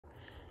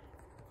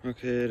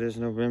Okay, it is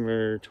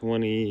November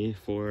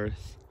 24th,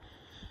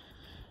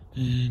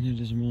 and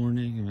it is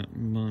morning. I'm at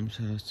my mom's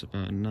house. It's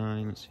about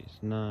 9, let's see, it's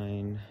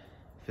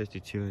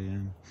 9:52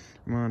 a.m.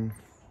 I'm on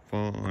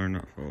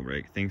not fall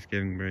break,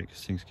 Thanksgiving break,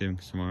 because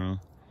Thanksgiving's tomorrow.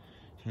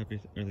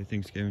 Happy early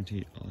Thanksgiving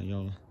to all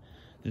y'all.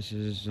 This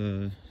is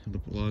the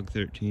vlog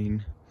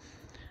 13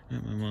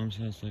 at my mom's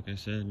house. Like I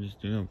said, just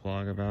doing a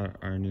vlog about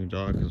our new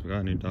dog, because we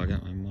got a new dog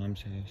at my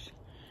mom's house.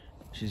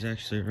 She's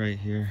actually right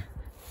here.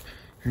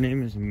 Her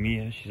name is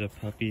Mia. She's a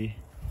puppy.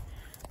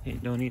 Hey,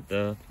 don't eat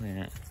the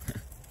plant.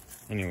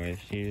 Anyway,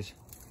 she's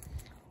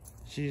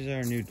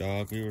our new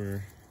dog. We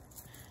were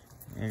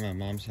at my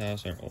mom's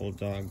house. Our old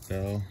dog,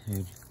 Belle,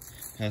 who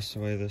passed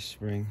away this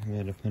spring. We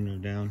had to put her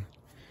down.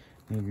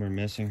 We were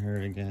missing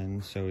her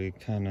again, so we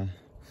kind of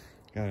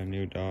got a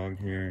new dog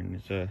here, and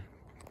it's a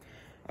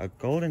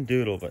golden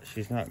doodle, but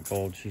she's not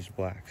gold, she's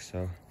black,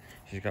 so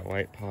she's got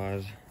white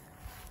paws.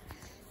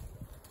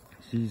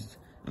 She's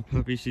a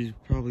puppy. She's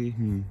probably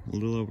a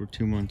little over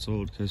 2 months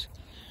old, because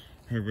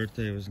her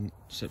birthday was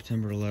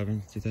September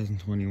 11th,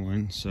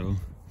 2021, so,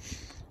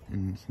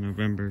 and it's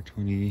November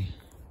 24th,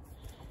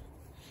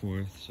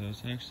 so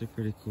it's actually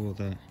pretty cool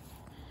that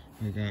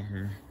we got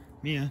her.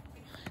 Mia,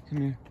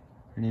 come here.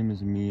 Her name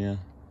is Mia.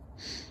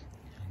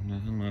 And I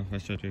don't know if I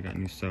showed you, I got a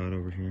new sod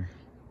over here.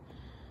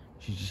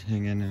 She's just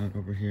hanging out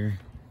over here.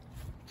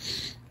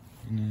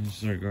 And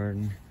this is our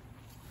garden.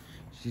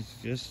 She's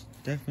just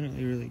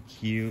definitely really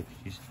cute.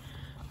 She's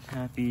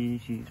happy,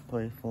 she's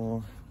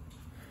playful,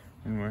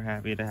 and we're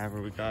happy to have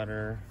her. We got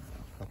her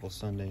a couple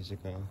Sundays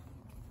ago.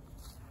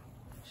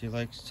 She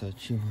likes to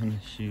chew on the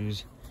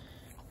shoes,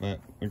 but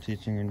we're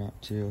teaching her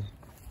not to.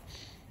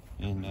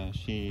 And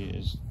she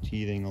is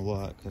teething a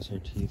lot because her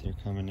teeth are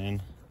coming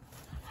in.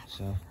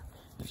 So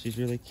she's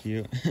really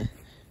cute.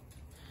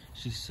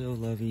 She's so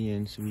lovey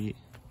and sweet,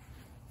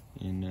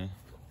 and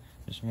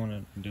just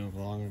wanted to do a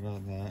vlog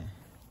about that.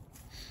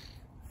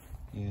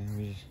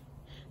 Yeah,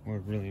 we're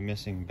really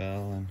missing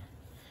Belle, and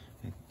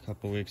a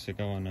couple weeks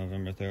ago on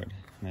November 3rd,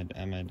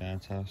 at my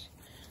dad's house,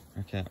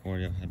 our cat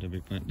Oreo had to be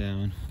put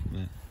down,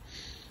 but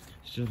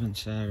still been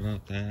sad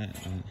about that.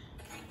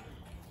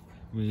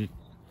 But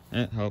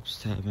it helps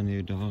to have a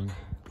new dog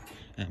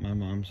at my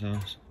mom's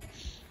house.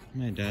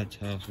 My dad's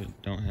house, we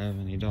don't have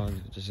any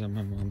dogs, just at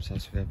my mom's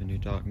house we have a new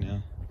dog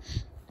now.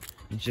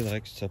 And she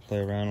likes to play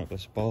around with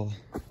this ball.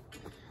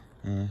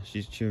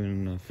 She's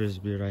chewing a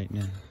frisbee right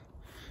now.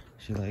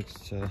 She likes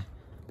to,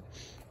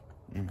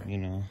 you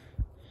know,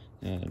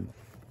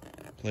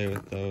 play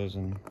with those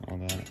and all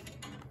that.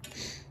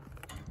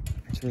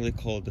 It's really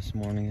cold this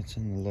morning. It's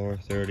in the lower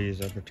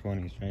 30s, upper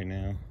 20s right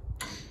now.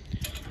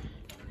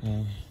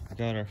 We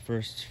got our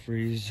first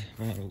freeze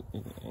about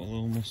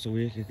almost a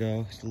week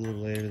ago. It's a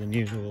little later than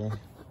usual,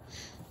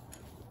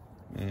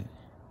 but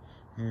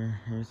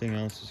everything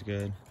else is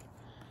good.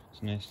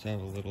 It's nice to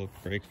have a little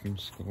break from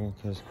school,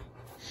 because,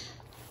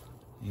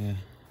 yeah,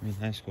 I mean,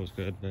 high school's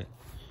good, but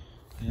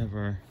we have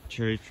our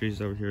cherry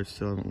trees over here.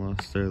 Still haven't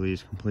lost their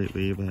leaves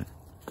completely, but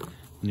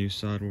new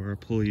sod where our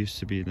pool used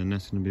to be, then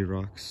that's gonna be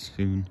rocks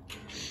soon.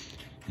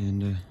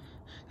 And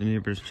the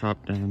neighbors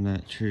chopped down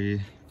that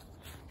tree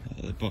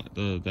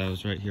that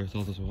was right here with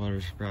all those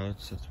water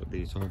sprouts. That's what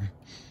these are.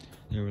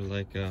 They were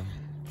like a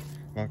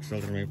box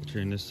elder maple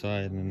tree on this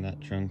side, and then that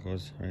trunk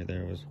was right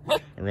there was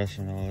a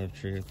Russian olive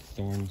tree with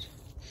thorns.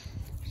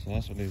 So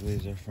that's what these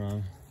leaves are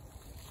from.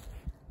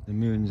 The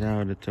moon's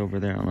out, it's over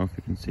there. I don't know if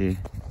you can see.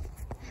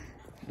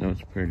 That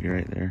was pretty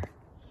right there.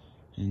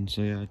 And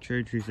so yeah,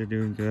 cherry trees are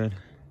doing good.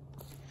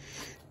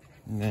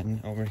 And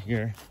then over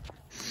here,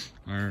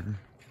 our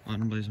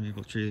autumn blaze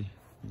maple tree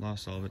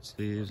lost all of its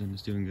leaves and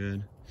it's doing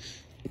good.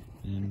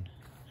 And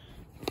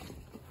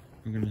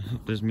we're gonna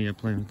help this Mia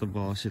playing with the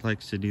ball. She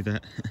likes to do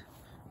that.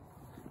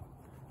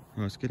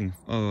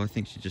 Oh, I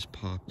think she just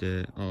popped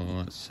it. Oh,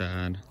 that's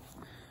sad.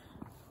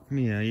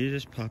 Mia, you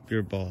just popped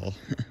your ball.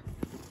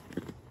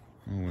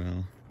 Oh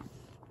well.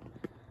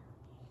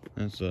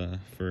 That's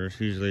first.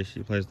 Usually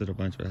she plays with it a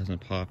bunch but hasn't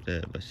popped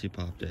it, but she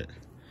popped it.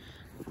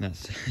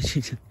 That's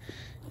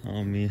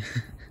oh Mia.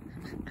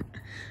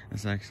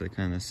 That's actually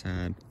kind of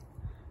sad.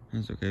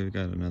 That's okay, we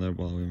got another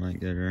ball we might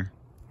get her.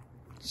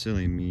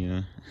 Silly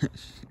Mia.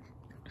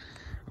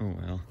 Oh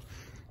well.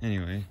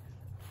 Anyway,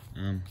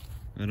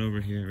 but over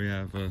here we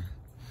have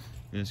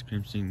this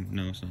crimson,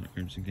 no, it's not a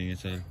crimson king,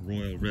 it's a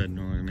royal red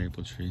Norway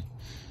maple tree.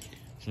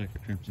 It's like a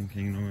crimson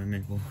king Norway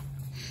maple.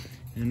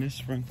 And this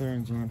sprinkler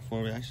is on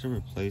for, we actually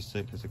replaced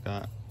it because it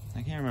got,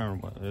 I can't remember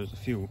what, it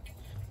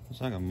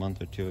was like a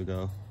month or two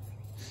ago.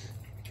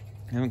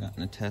 I haven't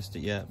gotten to test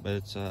it yet, but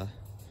it's I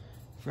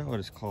forgot what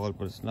it's called,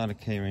 but it's not a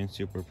K-Rain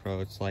Super Pro.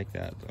 It's like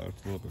that, though.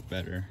 It's a little bit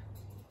better.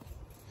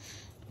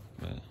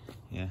 But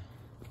yeah.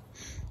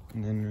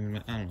 And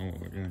then I don't know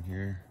what we're doing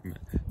here. But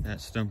that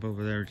stump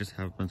over there, we just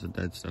have a bunch of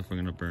dead stuff we're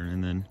gonna burn,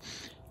 and then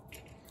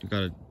we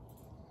gotta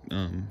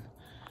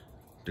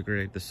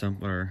degrade the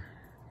stump, or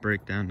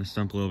break down the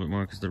stump a little bit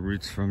more, because the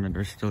roots from it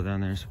are still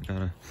down there. So we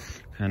gotta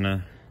kind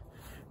of,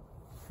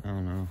 I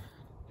don't know,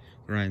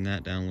 grind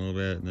that down a little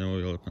bit, and then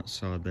we'll put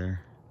sod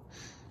there.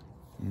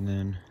 And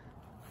then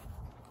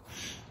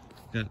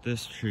Got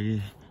this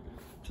tree.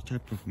 It's a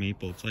type of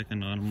maple. It's like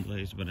an autumn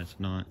blaze, but it's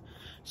not.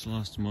 It's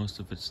lost most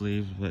of its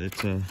leaves, but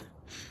it's a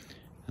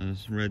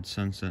red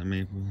sunset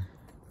maple.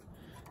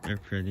 They're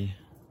pretty.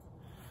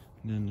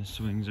 And then the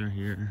swings are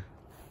here.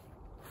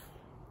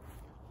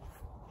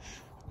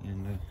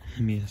 And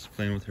Mia's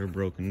playing with her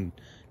broken,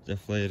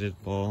 deflated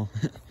ball.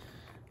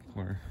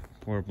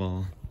 poor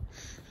ball.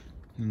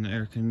 And the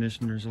air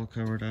conditioner's all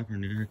covered up. Our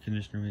new air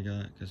conditioner we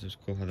got, because it's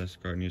cool how this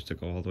garden used to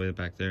go all the way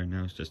back there, and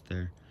now it's just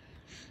there.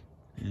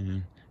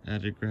 And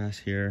added grass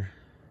here.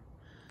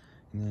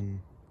 And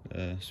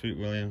then sweet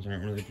williams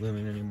aren't really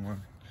blooming anymore.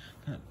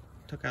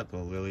 Took out the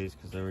lilies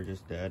because they were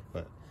just dead,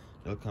 but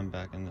they'll come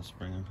back in the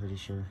spring, I'm pretty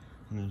sure.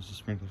 And there's a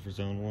sprinkler for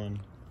zone 1.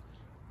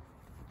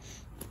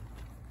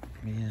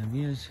 Yeah,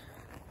 Mia's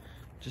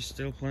just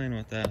still playing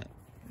with that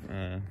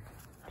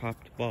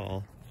popped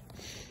ball.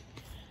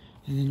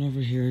 And then over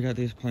here we got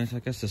these plants. I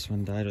guess this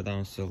one died, but that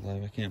one's still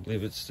alive. I can't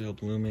believe it's still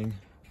blooming.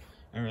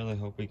 I really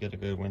hope we get a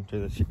good winter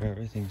this year.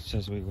 Everything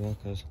says we will,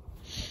 because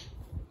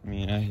I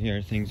mean, I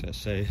hear things that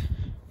say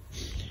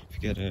if you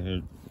get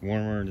a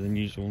warmer than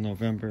usual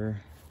November,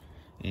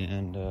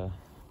 and the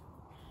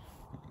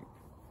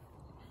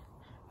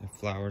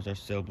flowers are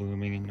still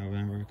blooming in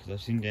November, because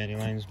I've seen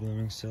dandelions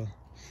blooming still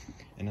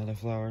and other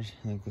flowers.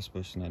 I think this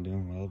bush is not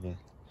doing well, but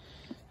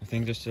if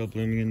things are still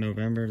blooming in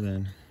November,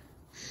 then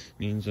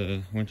means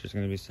winter's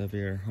going to be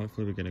severe.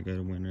 Hopefully we get a good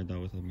winter though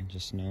with a bunch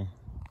of snow.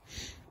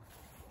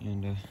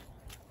 And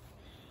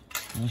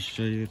I'll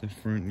show you the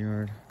front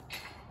yard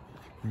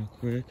real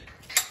quick.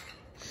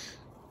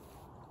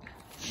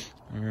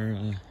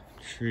 Our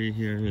tree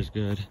here is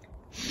good.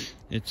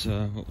 It's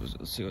what was it?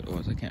 Let's see what it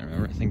was. I can't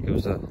remember. I think it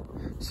was a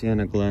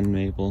Sienna Glen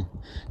maple.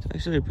 It's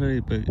actually a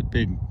pretty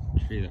big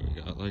tree that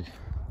we got. Like,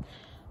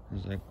 it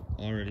was like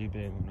already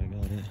big when we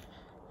got it.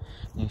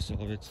 Lost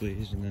all of its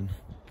leaves, and then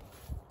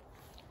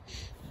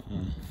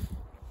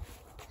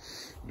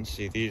let's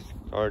see, these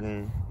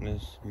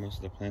most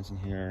of the plants in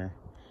here are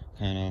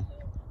kind of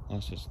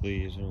lost its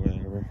leaves or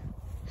whatever.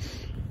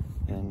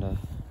 And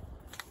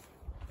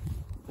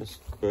this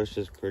bush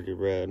is pretty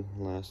red.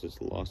 Lost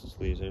its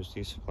leaves. There's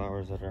these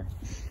flowers that are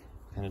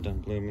kind of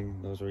done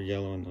blooming. Those were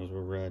yellow and those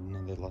were red, and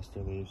then they lost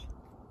their leaves.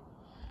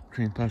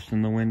 Cream puff's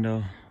in the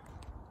window.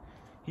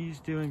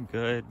 He's doing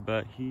good,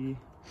 but he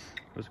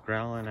was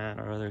growling at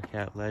our other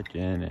cat,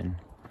 Legend,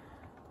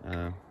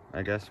 and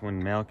I guess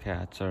when male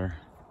cats are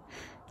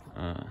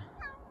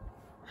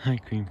hi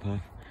Cream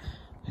Puff.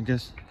 I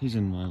guess he's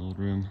in my old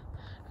room.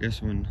 I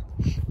guess when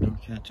male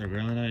cats are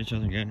growling at each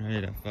other and getting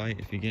ready to fight,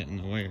 if you get in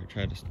the way or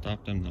try to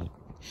stop them,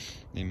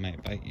 they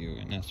might bite you,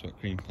 and that's what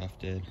Cream Puff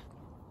did.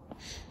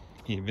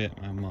 He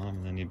bit my mom,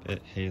 and then he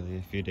bit Haley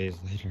a few days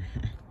later.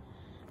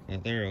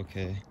 But they're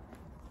okay.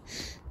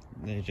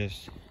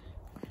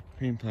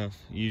 Cream Puff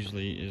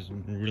usually is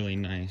really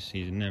nice.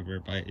 He never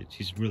bites.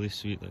 He's really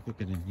sweet. Like,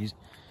 look at him. He's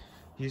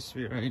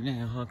sweet right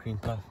now, huh, Cream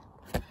Puff?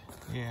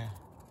 Yeah.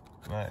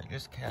 But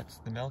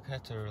the male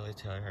cats are really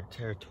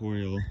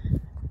territorial.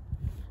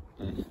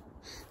 But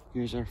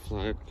here's our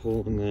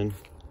flagpole, and then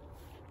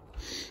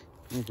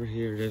over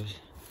here there's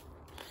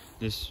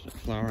this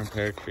flowering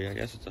pear tree. I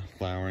guess it's a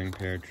flowering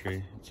pear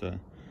tree. It's a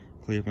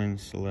Cleveland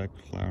Select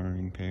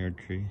flowering pear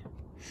tree.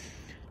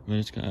 But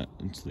it's got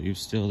its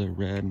leaves still. They're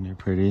red and they're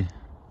pretty.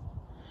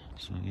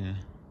 So yeah.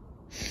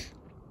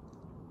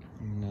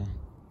 And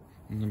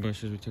the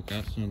bushes, we took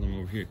out some of them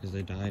over here because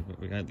they died, but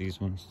we got these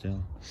ones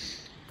still.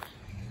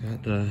 We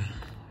got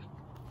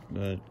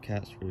the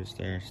cat spruce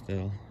there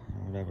still,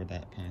 or whatever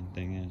that pine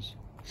thing is.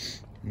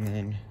 And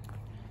then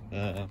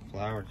the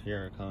flowers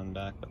here are coming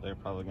back, but they're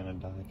probably gonna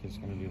die because it's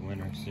gonna be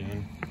winter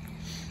soon.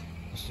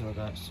 We still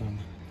got some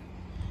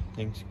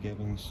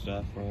Thanksgiving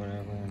stuff or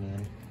whatever, and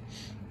then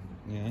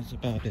yeah, that's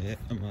about it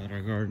about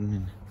our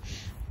garden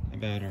and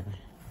about our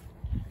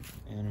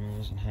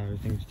animals and how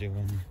everything's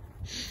doing.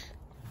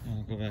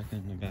 I'll go back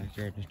in the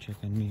backyard to check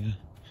on Mia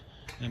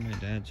at my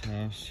dad's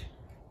house.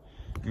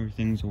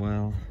 Everything's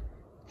well.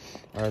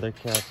 Our other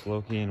cats,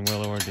 Loki and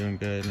Willow, are doing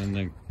good, and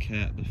the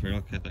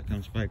feral cat that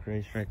comes by,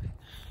 Gray Strike,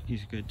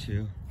 he's good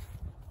too.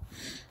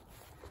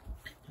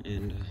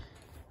 And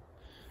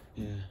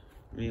yeah,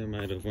 Mia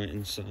might have went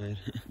inside.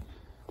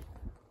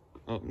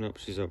 Oh nope,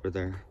 she's over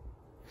there.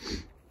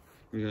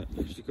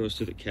 She goes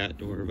to the cat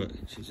door, but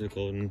she's a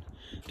golden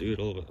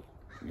doodle, but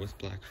with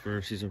black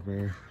fur. She's a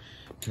rare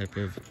type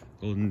of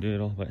golden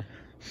doodle, but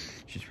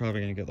she's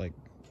probably gonna get like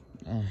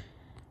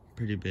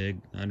pretty big,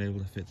 not able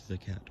to fit through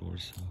the cat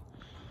doors.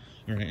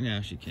 So right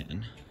now she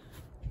can.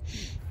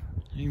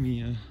 Hey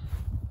Mia.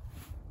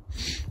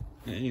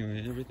 But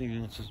anyway, everything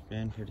else has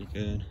been pretty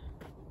good.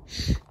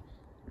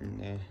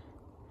 And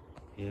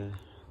yeah,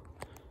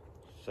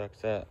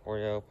 sucks that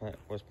Oreo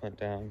was put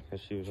down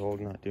because she was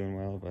old, not doing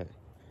well, but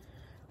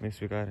at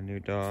least we got a new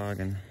dog,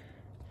 and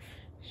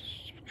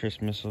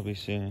Christmas will be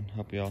soon.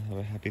 Hope you all have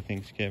a happy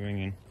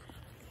Thanksgiving,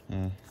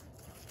 and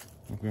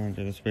hope you're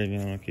into this video,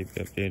 and I'll keep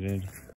you updated.